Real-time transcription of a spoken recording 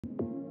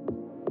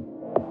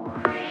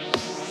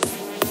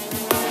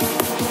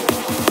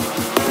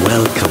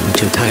Welcome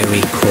to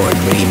Tyree Corn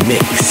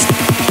Remix.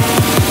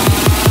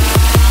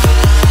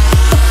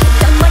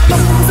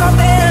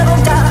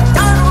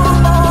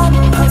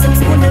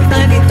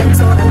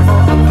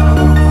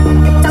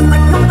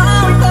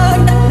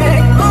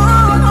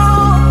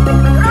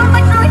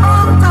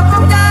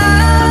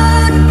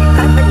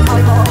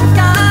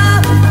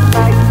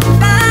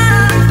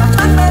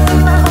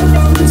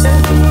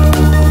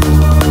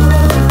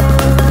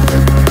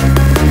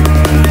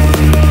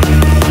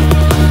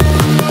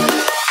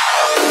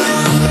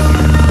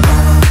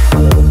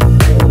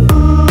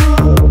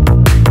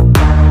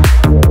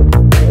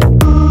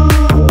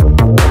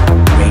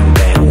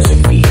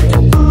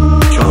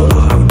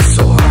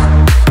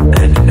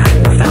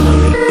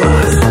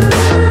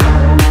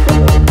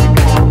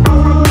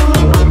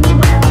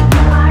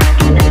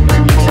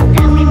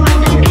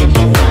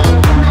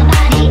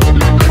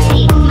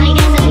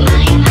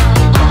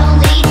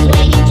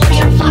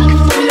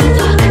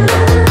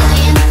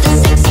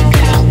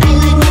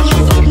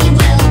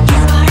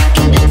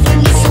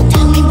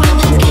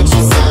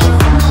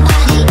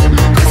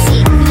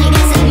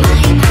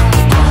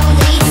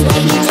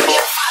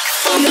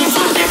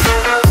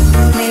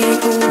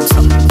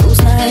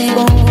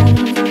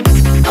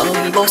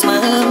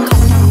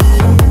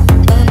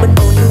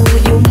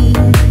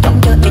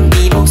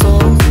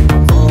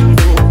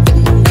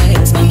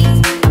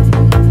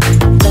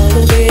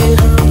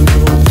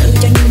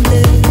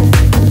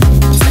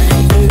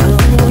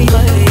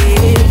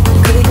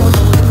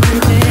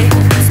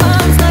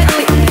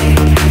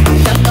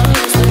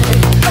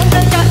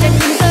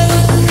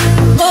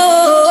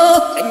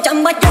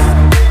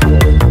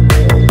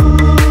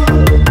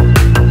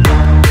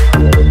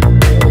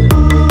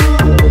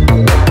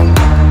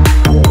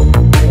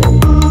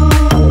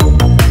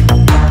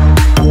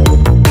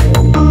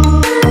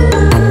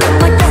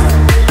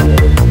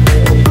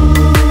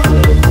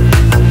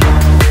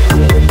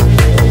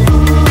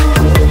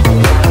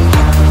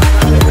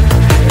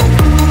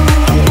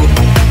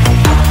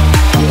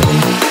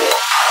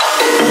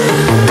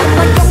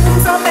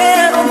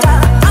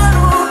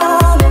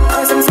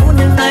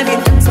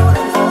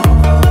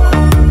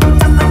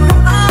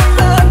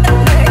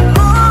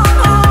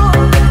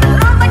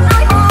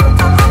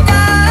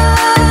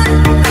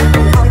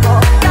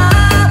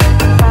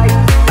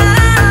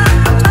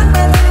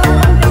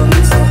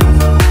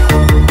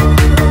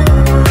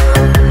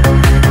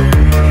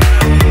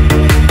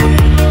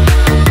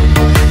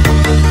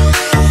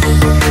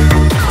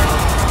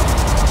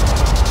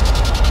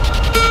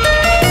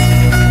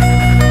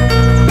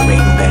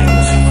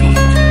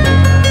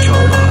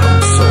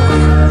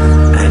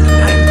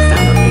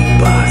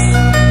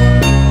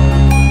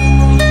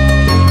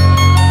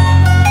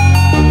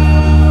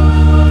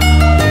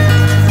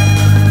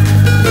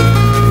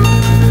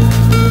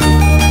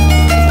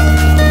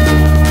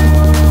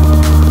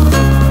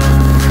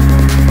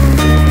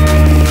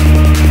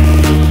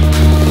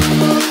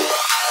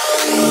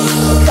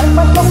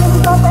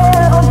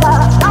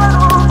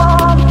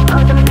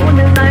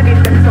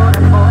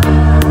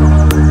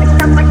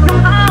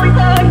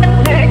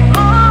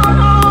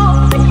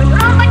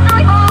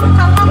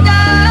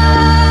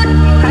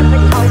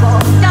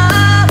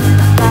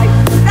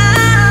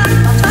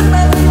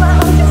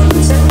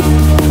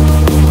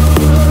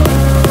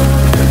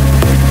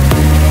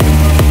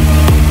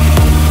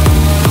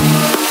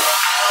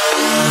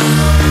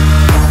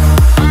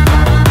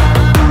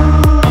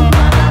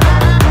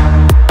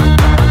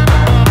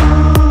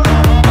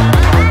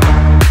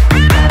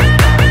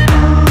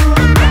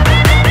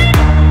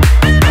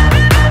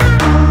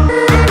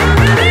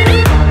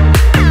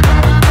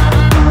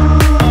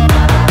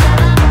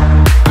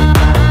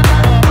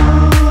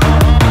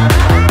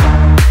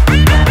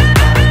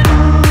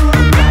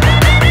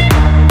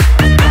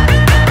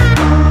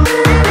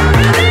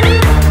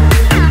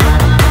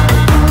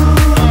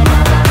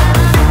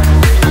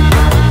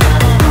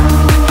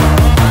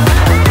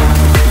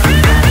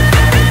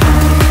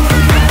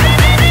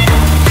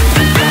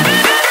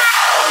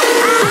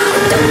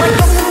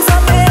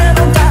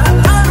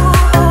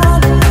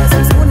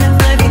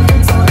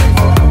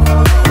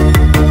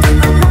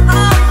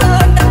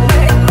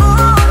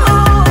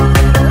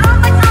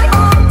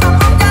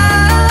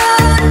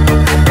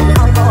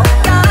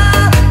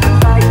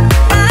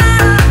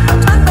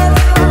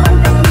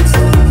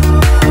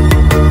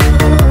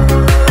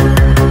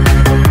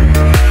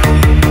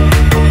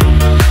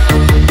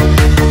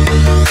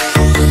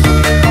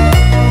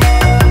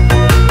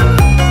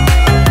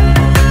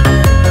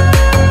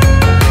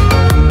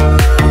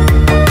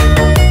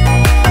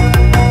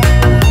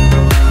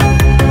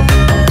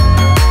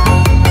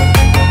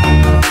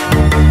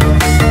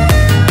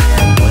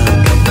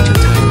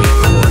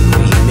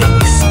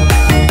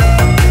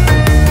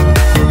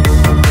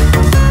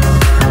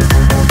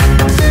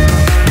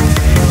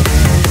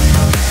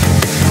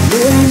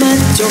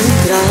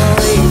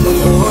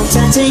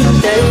 trên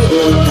tay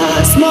ồn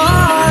thả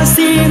small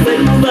si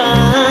vẫn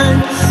vàng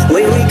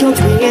quay quay câu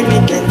chuyện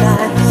bên cạnh ta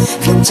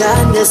không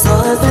chán để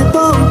xóa tay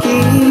bóng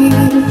kín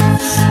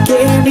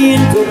kế biên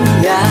cùng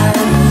nhà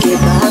kế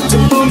bạc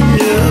trong bóng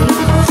lửa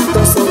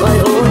con sông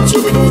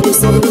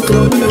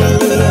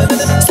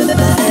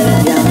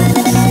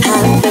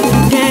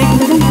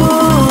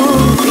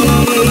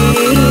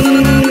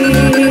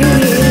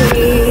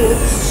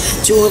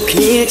ជួបគ្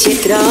នាជា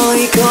ក្រោយ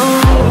ក៏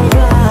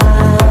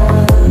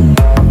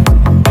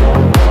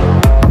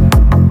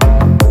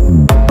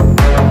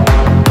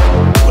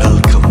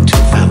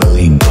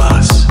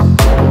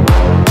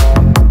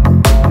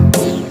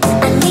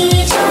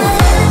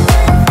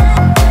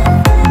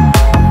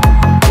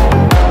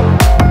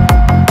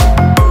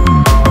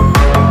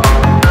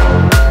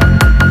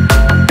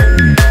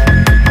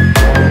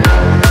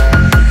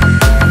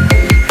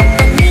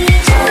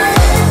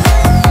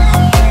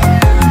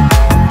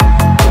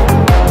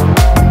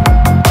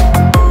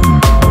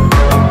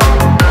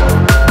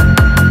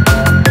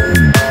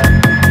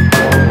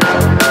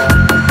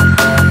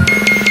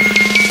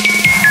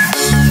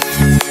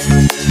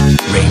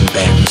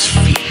Benz,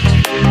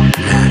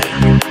 ftNang,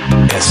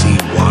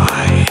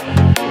 S.E.Y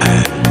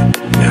and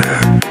ner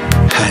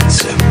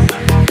handsome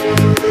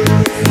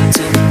จ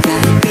ำได้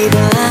ปีบ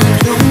าก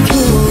ลง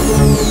ทุ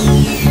น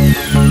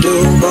ดู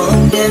บอล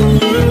เด่น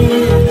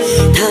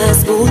ถ้า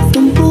สมุดก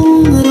ำปุ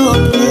งร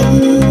ถเงิน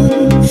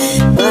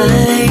ไป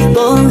บ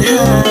องห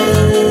า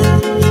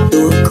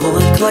ตัวค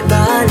อด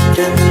บ้าน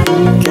รั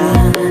งกา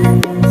ร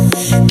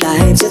ได้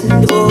จัน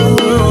โด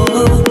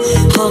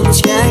ห้อง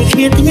ชายเค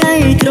รียดใหญ่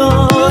ตรอ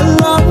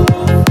ล้ม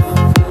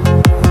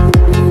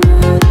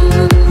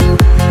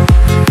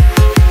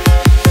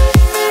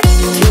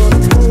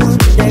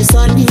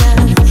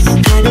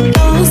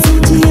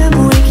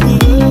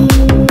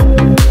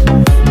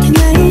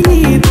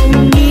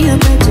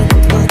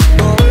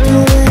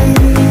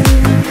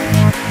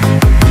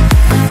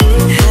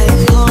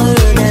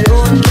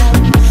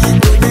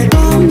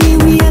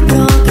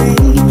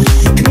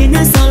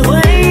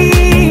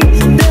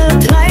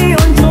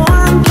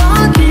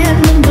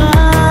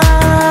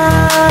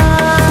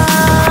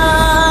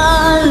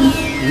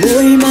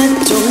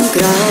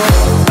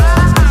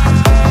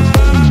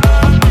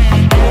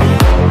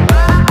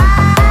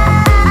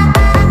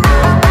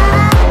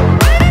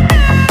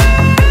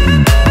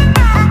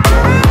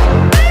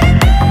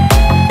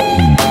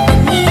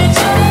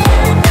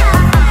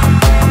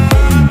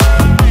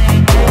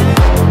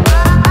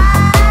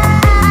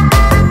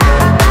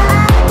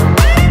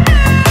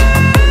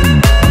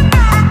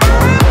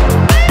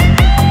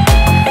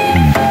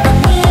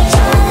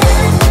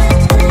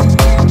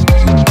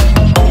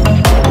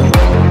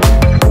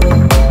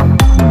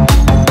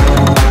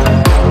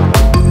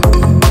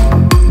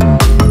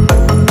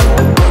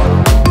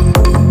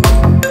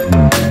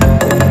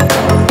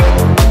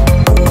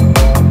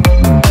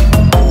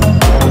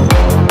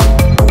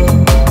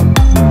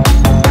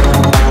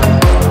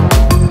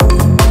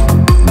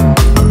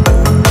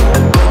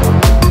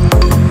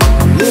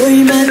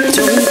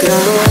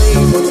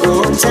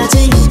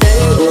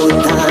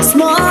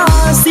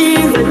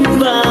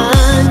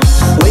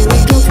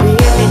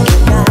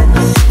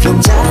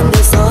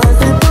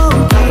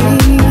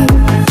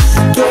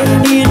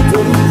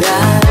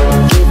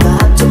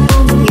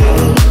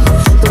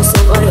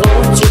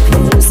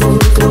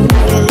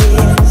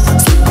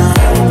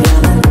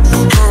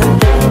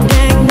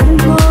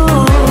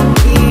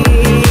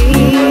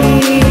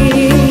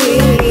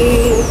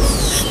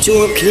ជួ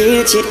បគ្នា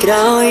ជាតិក្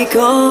រោយ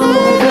ក៏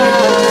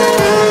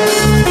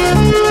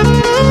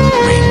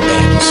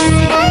Benz,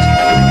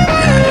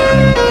 ftNang,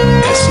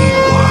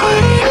 S.E.Y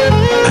and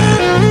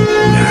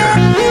ner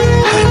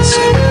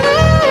handsome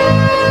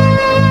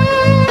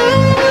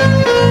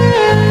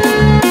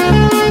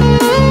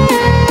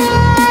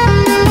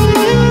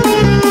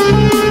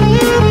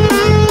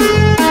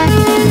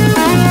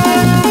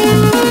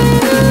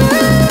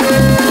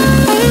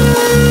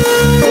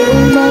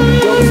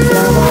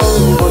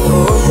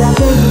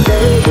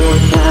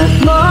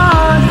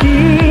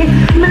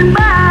มัน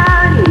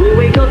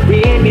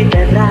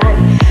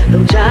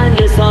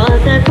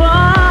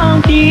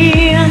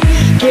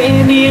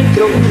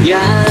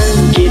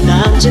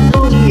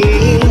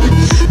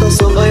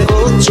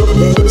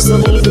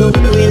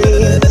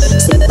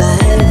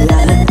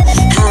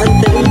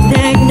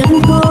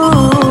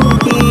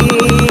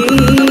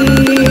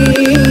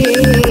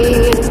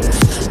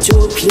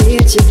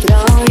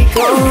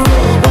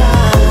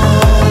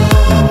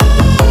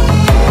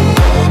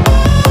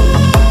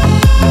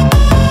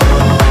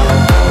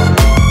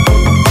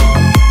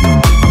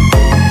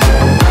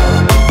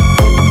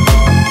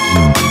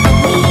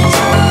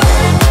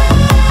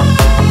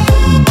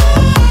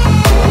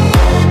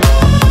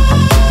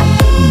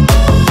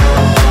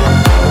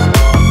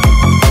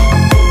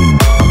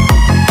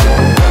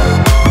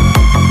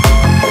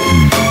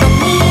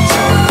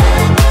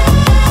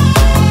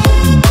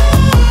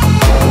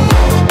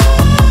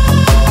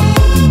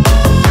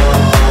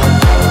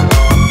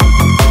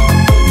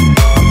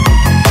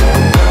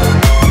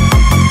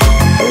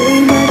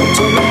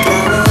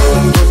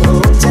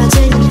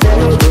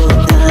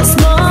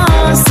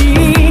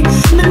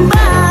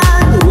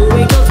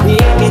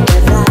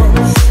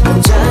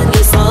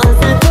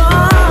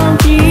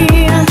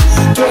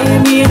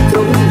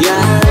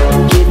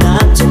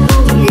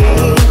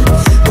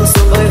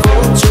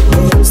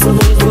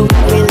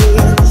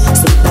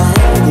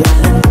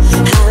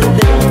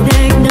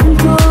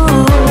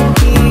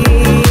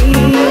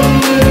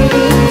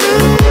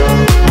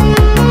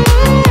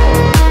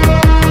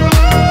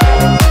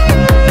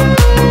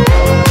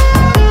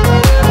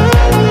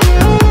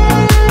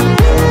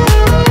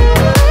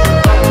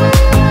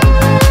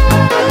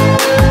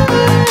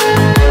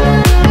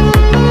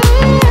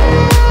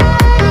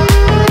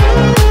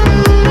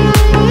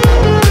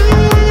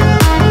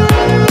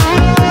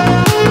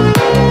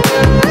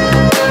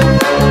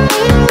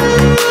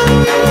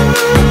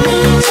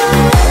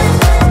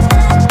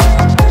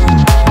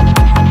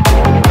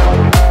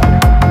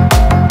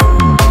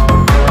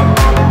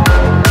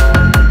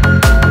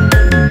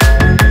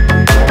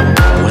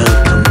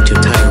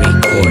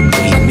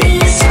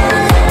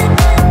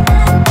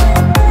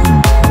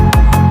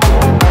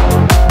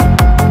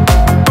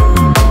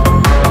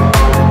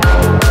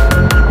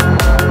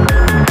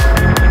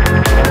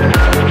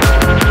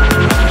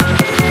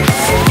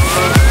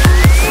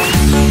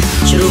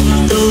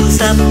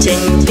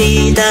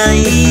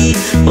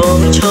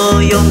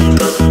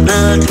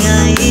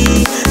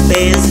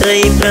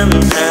Welcome to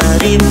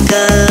Family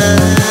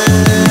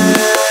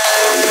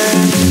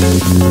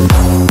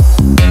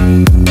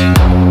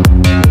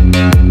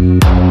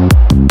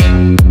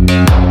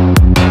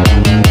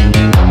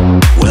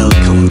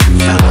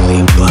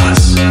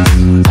Bus.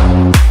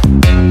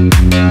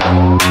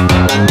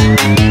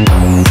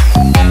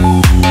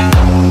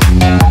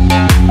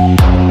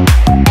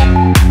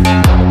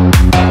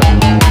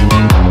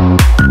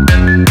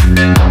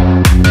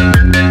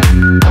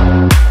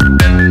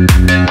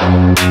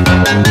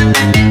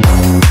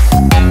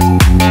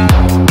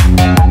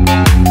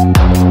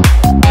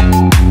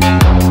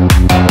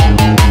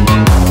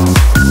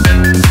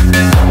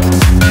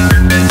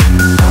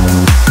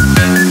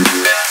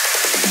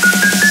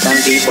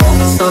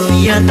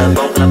 Ta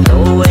bong làm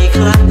đâu ấy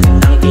khác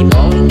tăng thì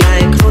bong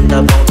đai khôn ta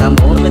bong ta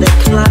muốn mới được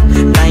khác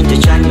tay cho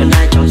tranh mình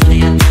ai trong xe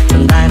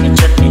mình tay mình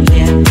chất mình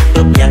nghe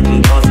cướp giật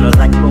mình còn rồi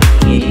lạnh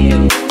bóng nhiều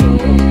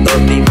tôi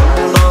bị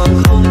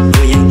bong không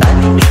tôi hiện tại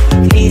mình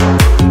được khi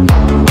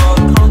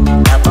bong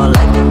không ta bỏ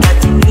lại mình cả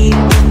chính nghĩa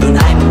tôi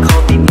ai mình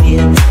không bị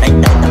biết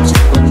anh đã tạm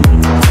sát quân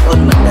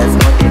mình đã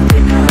có tiền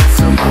đến hát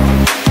sống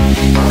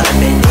tại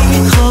bên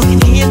đi khó khi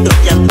tiếp tục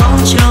dành bóng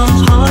cho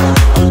họ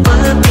ông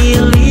bớt đi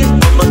liếc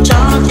một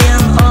chó theo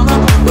họ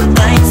một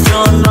tay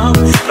rồi nó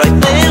rồi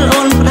bé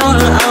luôn đó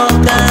là ao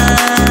ca.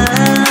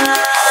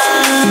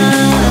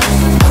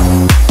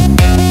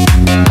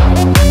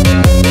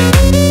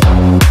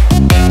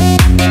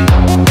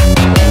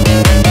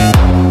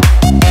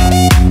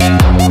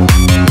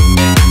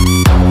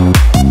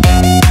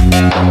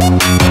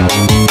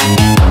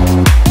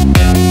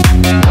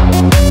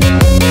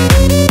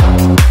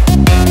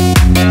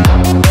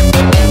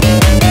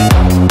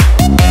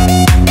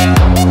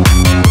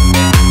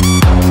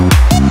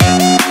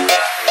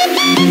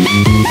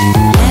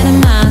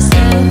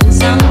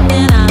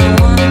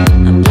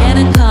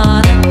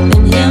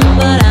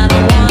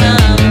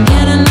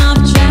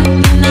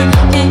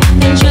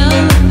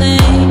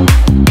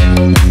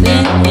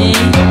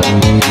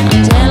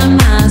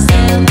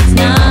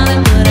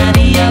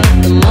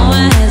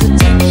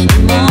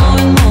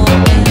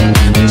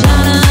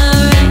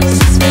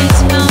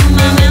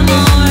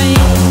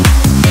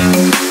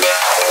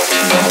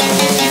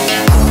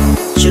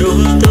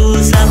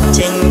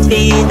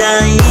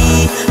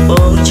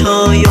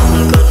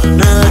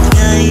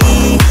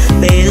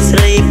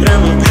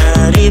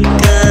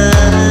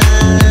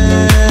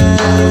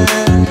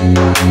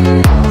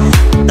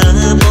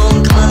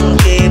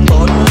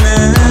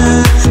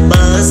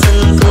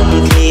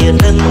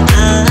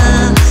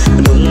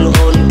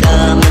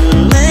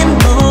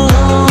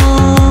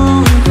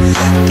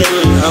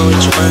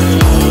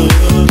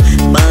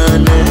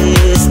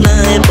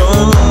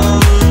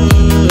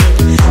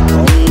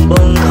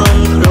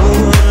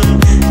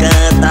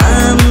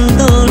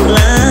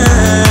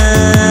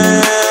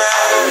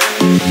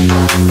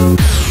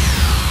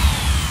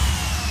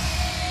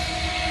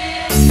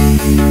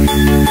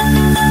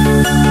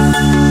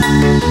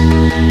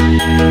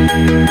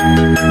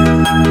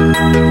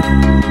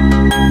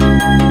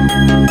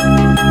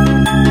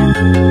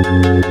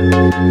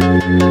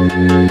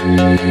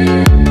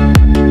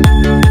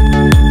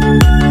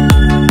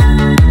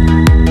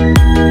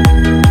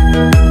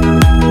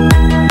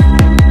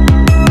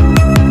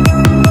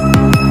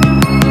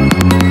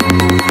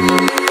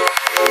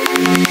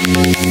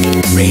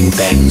 Rain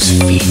bangs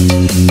feet,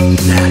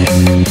 nag,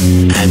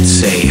 and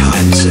say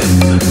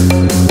handsome.